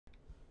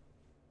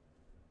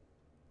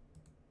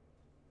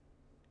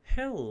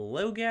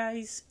Hello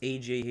guys,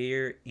 AJ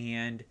here,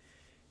 and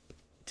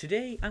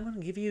today I'm going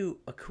to give you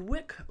a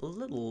quick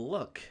little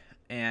look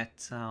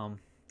at,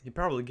 you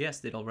probably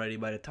guessed it already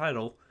by the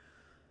title,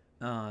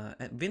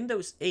 at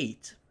Windows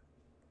 8.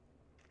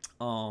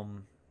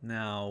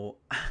 Now,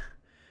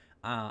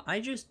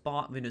 I just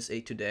bought Windows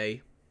 8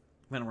 today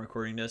when I'm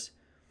recording this.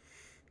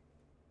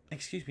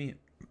 Excuse me.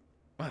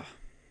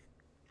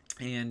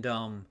 And,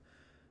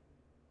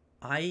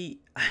 I,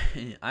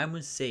 I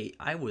must say,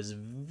 I was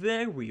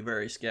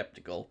very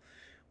skeptical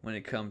when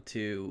it come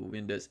to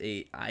Windows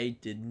 8. I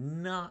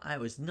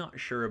was not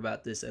sure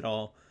about this at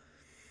all.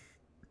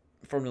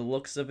 From the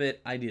looks of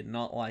it, I did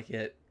not like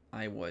it.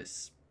 I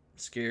was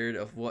scared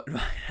of what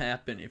might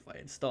happen if I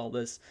install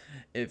this,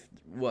 if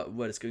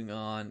what is going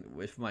on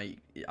with my,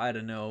 I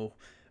don't know.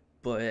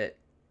 But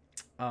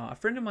a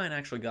friend of mine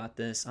actually got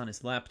this on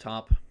his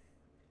laptop,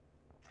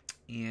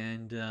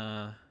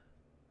 and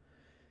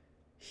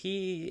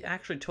he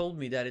actually told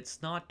me that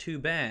it's not too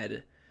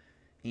bad.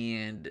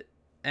 And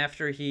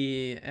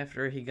he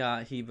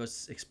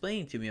was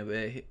explaining to me a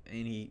bit,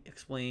 and he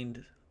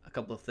explained a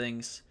couple of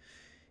things.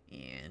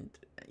 And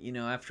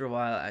after a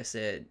while I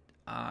said,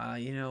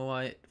 you know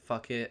what,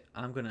 fuck it,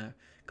 I'm gonna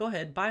go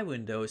ahead, buy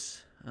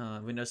Windows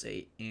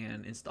 8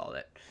 and install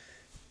it.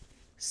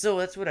 So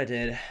that's what I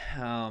did,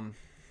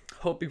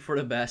 hoping for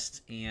the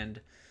best.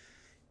 And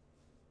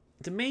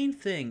the main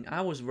thing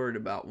I was worried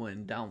about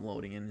when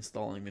downloading and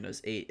installing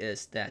Windows 8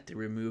 is that they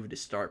removed the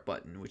start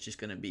button, which is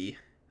going to be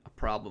a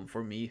problem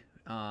for me.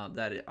 Everyone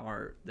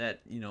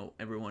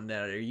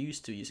that are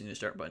used to using the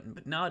start button.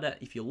 But now that,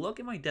 if you look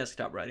at my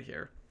desktop right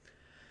here,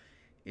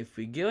 if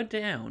we go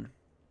down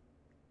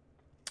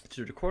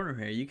to the corner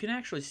here, you can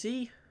actually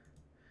see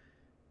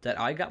that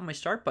I got my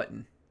start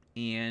button,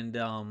 and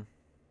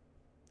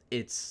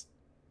it's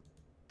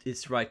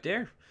right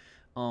there.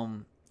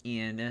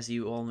 And as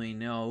you all may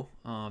know,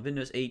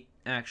 Windows 8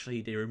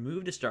 actually, they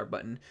removed the start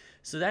button,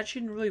 so that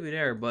shouldn't really be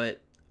there.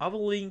 But I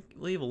will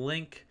leave a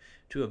link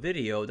to a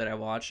video that I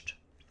watched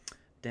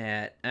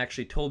that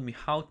actually told me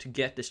how to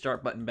get the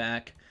start button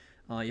back.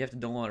 You have to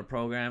download a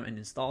program and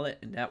install it,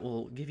 and that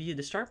will give you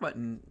the start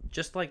button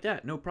just like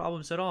that. No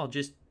problems at all.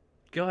 Just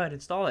go ahead,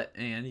 install it,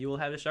 and you will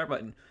have the start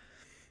button.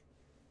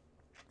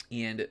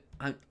 And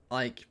I'm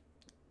like,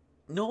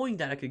 knowing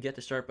that I could get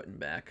the start button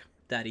back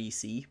that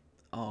easy,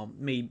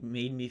 made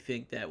me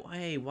think that,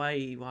 hey,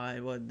 why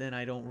well, then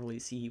I don't really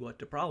see what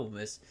the problem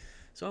is.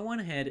 So I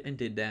went ahead and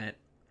did that,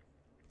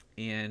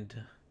 and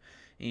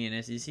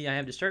as you see, I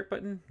have the start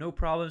button, no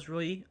problems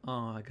really.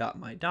 I got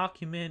my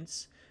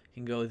documents,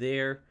 can go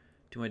there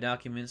to my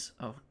documents.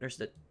 Oh, there's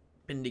the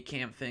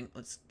Bandicam thing.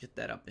 Let's get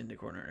that up in the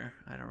corner there.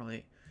 I don't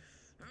really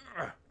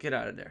get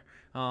out of there.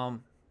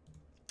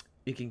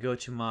 You can go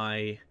to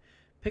my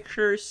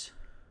pictures.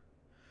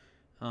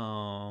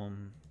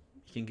 You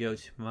can go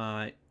to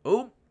my,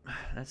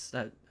 that's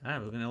that.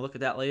 I'm gonna look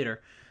at that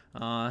later.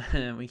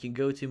 And we can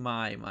go to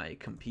my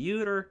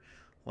computer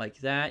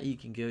like that. You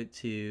can go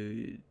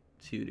to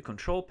the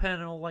control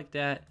panel like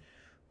that.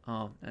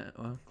 Well,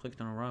 clicked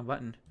on the wrong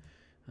button.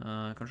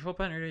 Control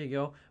panel, there you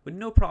go, with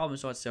no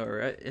problems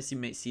whatsoever. As you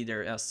may see,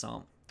 there is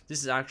some.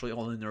 This is actually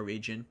all in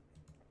Norwegian,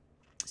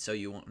 so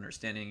you won't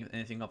understand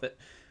anything of it.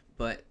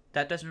 But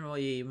that doesn't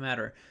really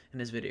matter in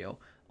this video.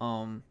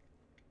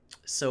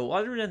 So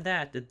other than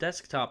that, the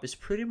desktop is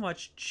pretty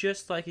much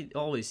just like it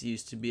always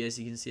used to be. As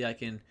you can see, I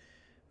can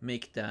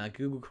make the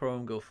Google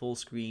Chrome go full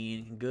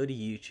screen, go to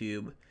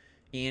YouTube,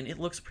 and it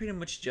looks pretty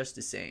much just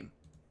the same.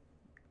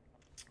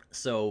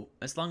 So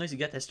as long as you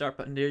get that start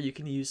button there, you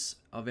can use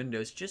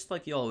Windows just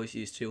like you always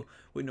used to,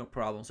 with no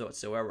problems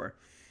whatsoever.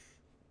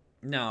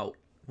 Now,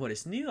 what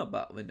is new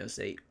about Windows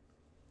 8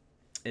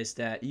 is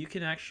that you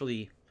can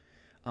actually,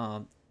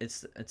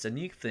 it's a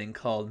new thing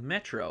called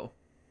Metro,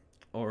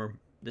 or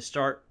the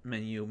start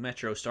menu,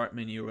 Metro start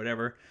menu, or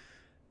whatever.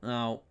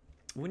 Now,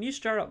 when you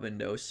start up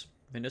Windows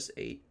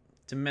 8,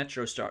 the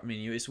Metro start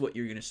menu is what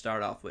you're going to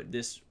start off with.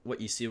 This,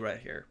 what you see right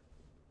here.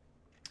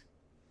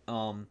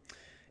 And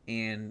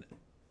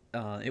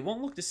it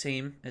won't look the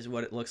same as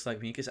what it looks like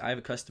me, because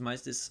I've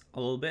customized this a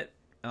little bit.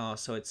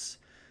 So it's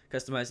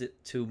customized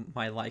it to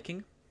my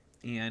liking.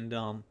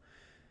 And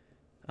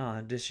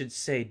this should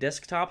say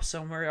desktop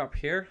somewhere up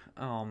here.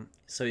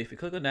 So if you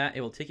click on that, it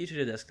will take you to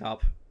the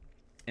desktop,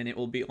 and it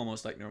will be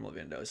almost like normal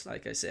Windows,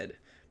 like I said,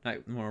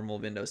 like normal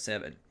Windows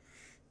 7.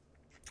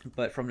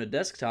 But from the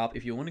desktop,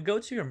 if you want to go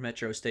to your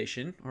Metro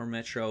station or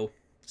Metro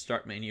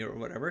start menu or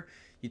whatever,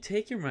 you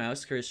take your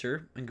mouse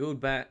cursor and go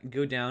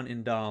down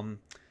in the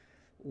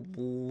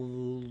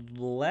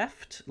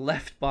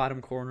left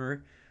bottom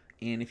corner,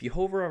 and if you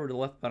hover over the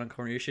left bottom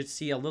corner, you should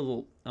see a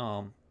little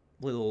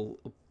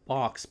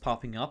box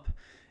popping up,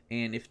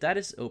 and if that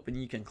is open,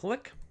 you can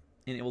click,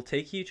 and it will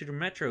take you to the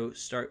Metro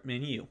start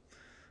menu.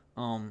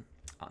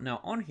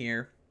 Now on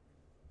here,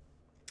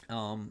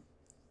 I'm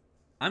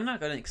not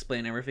going to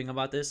explain everything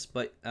about this,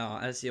 but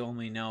as you all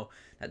may know,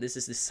 that this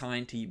is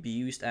designed to be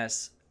used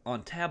as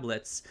on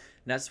tablets.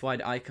 That's why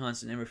the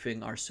icons and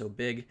everything are so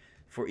big,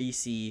 for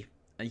easy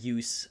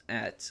use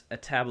at a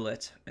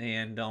tablet.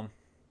 And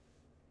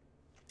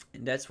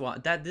And that's why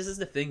this is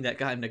the thing that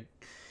kind of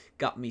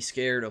got me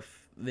scared of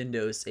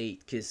Windows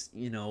 8, because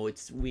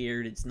it's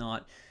weird, it's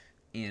not,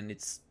 and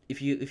it's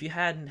if you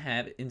hadn't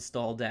have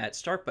installed that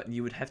start button,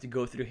 you would have to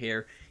go through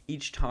here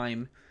each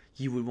time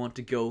you would want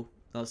to go,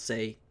 let's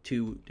say,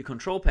 to the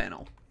control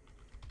panel,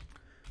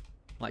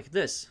 like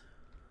this.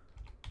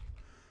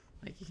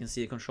 Like you can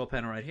see the control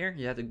panel right here.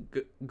 You have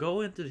to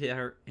go into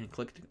here and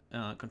click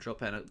the control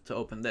panel to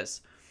open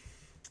this.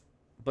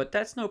 But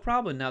that's no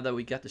problem now that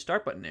we got the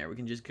start button there. We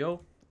can just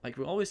go like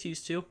we always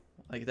used to,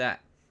 like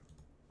that.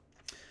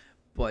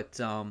 But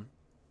so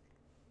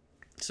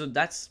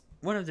that's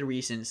one of the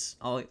reasons.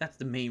 That's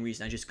the main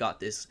reason I just got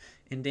this.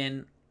 And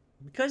then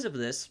because of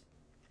this,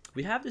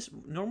 we have this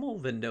normal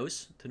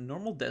Windows, the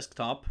normal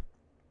desktop,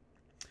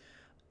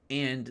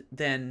 and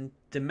then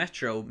the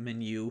Metro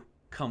menu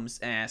comes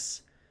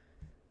as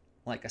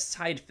like a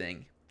side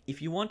thing.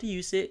 If you want to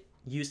use it,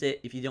 use it.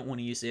 If you don't want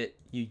to use it,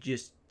 you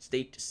just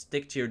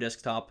stick to your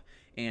desktop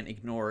and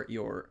ignore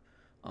your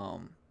the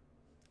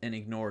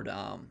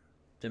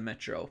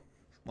Metro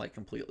like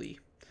completely.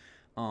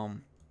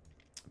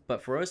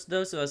 But for us,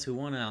 those of us who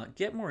want to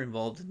get more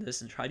involved in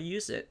this and try to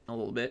use it a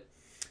little bit,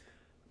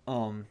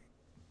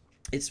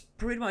 it's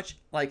pretty much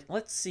like,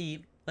 let's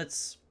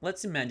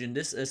imagine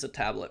this is a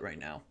tablet right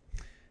now.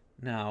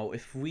 Now,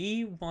 if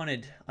we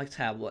wanted a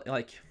tablet,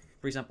 like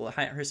for example,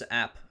 here's an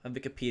app, a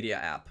Wikipedia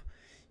app.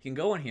 You can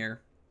go in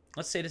here.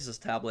 Let's say this is a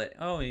tablet.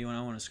 Oh, you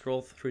want to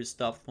scroll through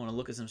stuff, want to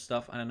look at some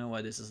stuff. I don't know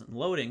why this isn't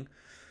loading,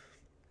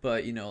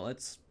 but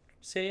let's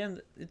say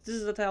this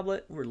is a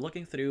tablet. We're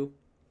looking through,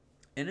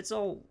 and it's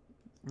all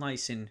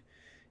nice and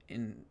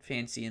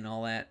fancy and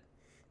all that.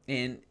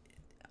 And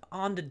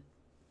on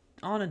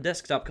a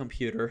desktop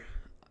computer,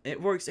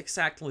 it works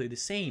exactly the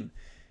same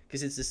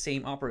because it's the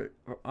same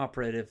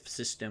operative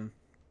system.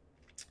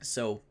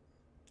 So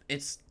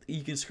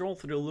you can scroll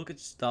through, look at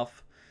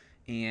stuff,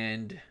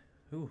 and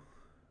look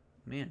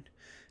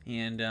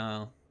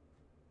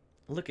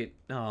at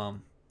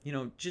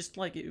just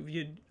like if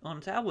you on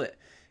a tablet.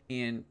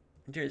 And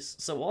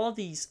so all of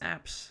these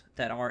apps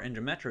that are in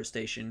the Metro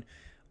Station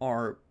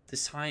are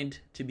designed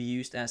to be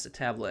used as a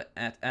tablet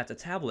at the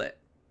tablet.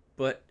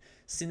 But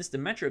since the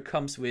Metro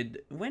comes with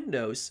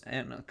Windows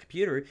and a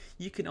computer,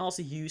 you can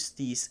also use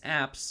these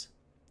apps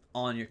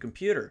on your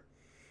computer.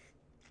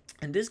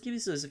 And this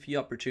gives us a few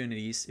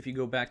opportunities. If you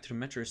go back to the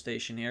Metro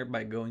Station here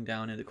by going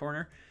down in the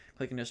corner,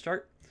 clicking to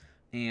start,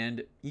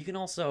 and you can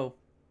also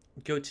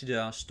go to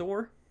the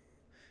store,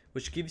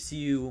 which gives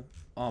you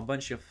a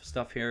bunch of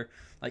stuff here.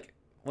 Like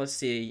let's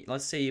say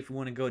if you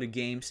want to go to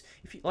games,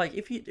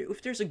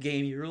 if there's a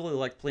game you really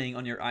like playing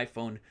on your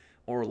iPhone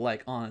or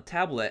like on a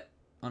tablet,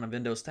 on a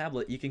Windows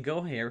tablet, you can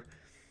go here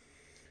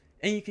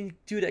and you can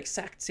do the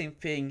exact same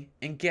thing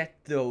and get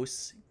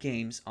those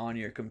games on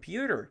your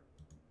computer,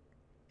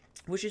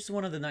 which is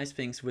one of the nice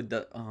things with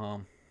the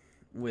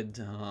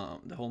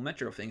whole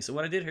Metro thing. So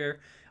what I did here,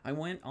 I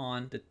went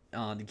on the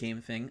game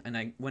thing and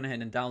I went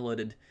ahead and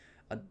downloaded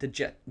the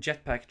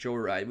Jetpack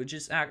Joyride, which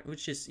is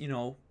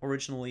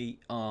originally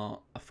a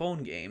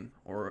phone game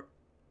or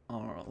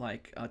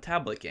like a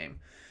tablet game.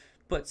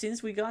 But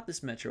since we got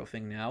this Metro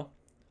thing now,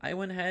 I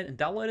went ahead and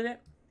downloaded it,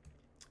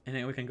 and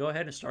then we can go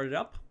ahead and start it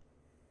up.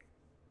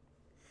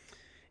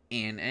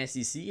 And as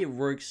you see, it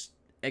works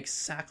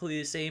exactly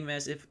the same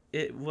as if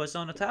it was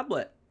on a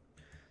tablet.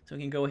 So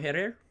we can go ahead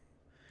here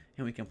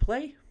and we can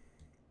play.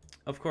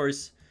 Of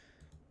course,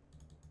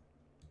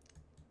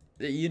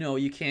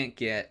 you can't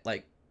get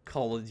like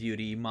Call of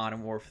Duty,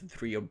 Modern Warfare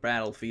 3, or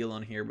Battlefield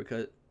on here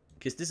because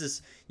this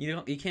is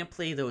you can't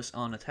play those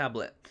on a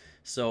tablet.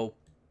 So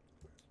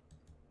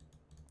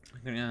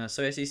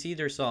as you see,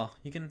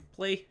 you can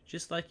play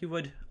just like you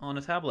would on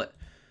a tablet,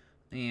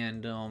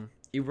 and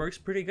it works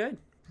pretty good.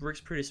 It works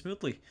pretty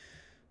smoothly.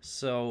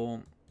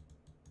 So,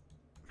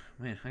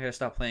 man, I gotta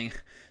stop playing.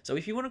 So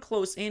if you want to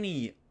close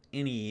any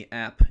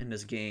app in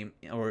this game,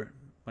 or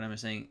what am I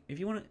saying? If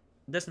you want to,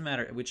 it doesn't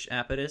matter which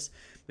app it is,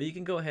 but you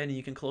can go ahead and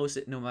you can close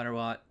it no matter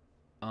what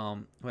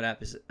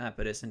app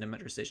it is in the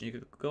Metro Station. You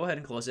can go ahead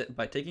and close it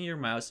by taking your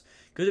mouse,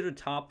 go to the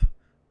top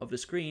of the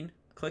screen,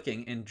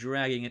 clicking and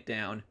dragging it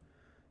down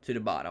to the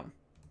bottom.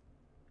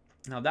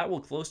 Now that will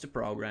close the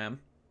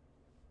program.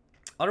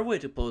 Another way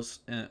to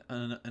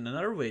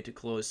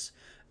close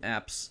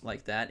apps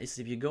like that is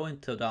if you go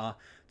into the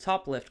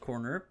top left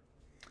corner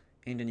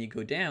and then you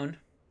go down,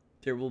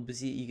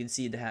 you can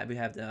see that we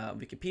have the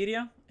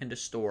Wikipedia and the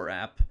Store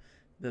app.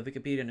 The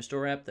Wikipedia and the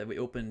Store app that we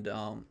opened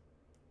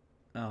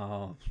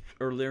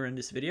earlier in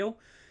this video.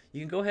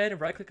 You can go ahead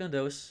and right click on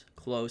those,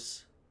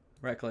 close,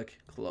 right click,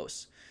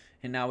 close,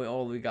 and now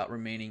all we got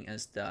remaining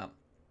is the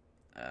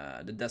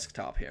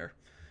desktop here.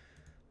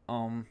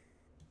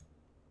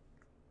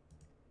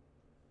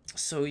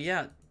 So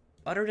yeah,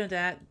 other than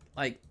that,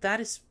 like that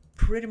is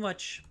pretty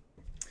much.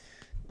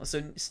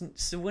 So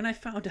when I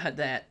found out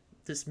that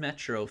this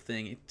Metro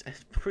thing, it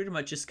pretty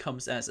much just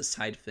comes as a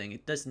side thing.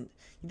 It doesn't.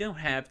 You don't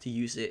have to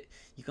use it.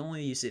 You can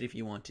only use it if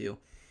you want to.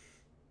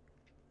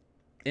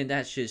 And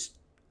that's just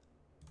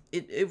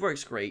it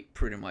works great,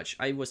 pretty much.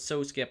 I was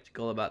so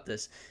skeptical about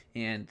this,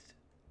 and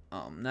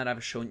now that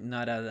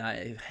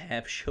I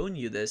have shown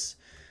you this,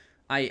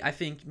 I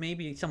think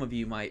maybe some of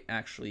you might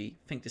actually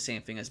think the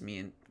same thing as me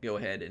and go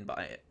ahead and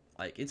buy it.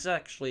 Like, it's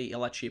actually a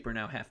lot cheaper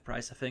now, half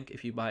price, I think,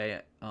 if you buy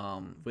it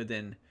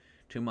within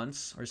 2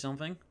 months or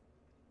something.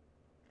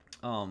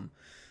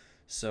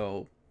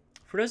 So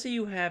for those of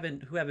you who have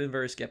been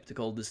very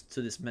skeptical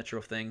to this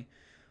Metro thing,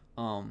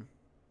 and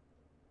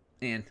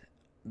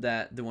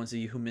that the ones of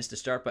you who missed the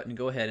start button,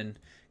 go ahead and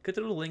go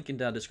to the link in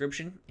the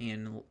description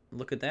and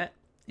look at that,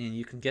 and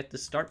you can get the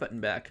start button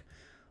back.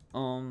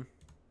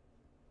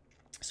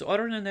 So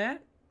other than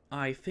that,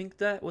 I think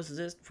that was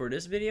this for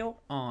this video.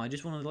 I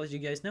just wanted to let you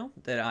guys know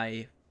that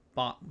I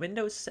bought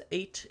Windows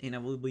 8 and I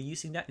will be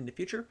using that in the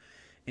future,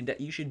 and that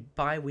you should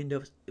buy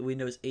Windows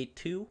 8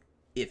 too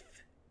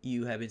if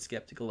you have been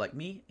skeptical like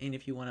me, and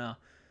if you want to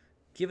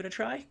give it a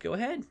try, go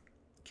ahead,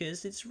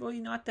 because it's really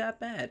not that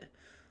bad.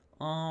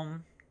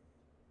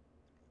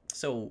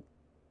 So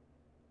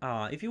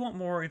if you want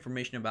more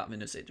information about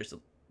Windows 8,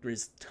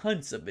 there's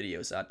tons of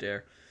videos out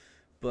there,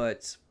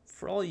 but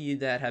for all of you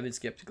that have been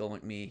skeptical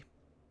like me,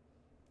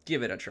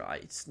 give it a try.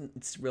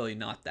 It's really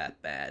not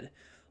that bad.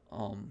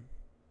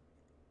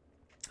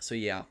 So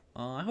yeah,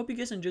 I hope you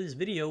guys enjoyed this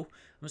video.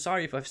 I'm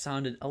sorry if I've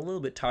sounded a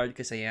little bit tired,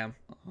 because I am.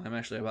 I'm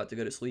actually about to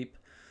go to sleep,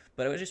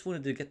 but I just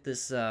wanted to get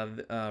this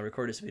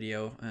record this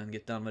video and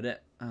get done with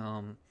it.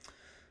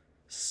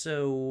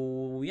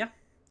 So yeah,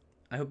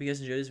 I hope you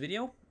guys enjoyed this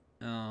video.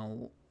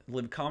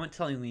 Leave a comment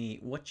telling me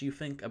what you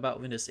think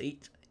about Windows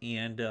 8,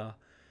 and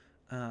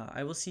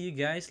I will see you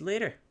guys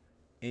later.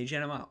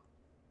 Agent, I'm out.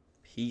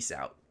 Peace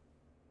out.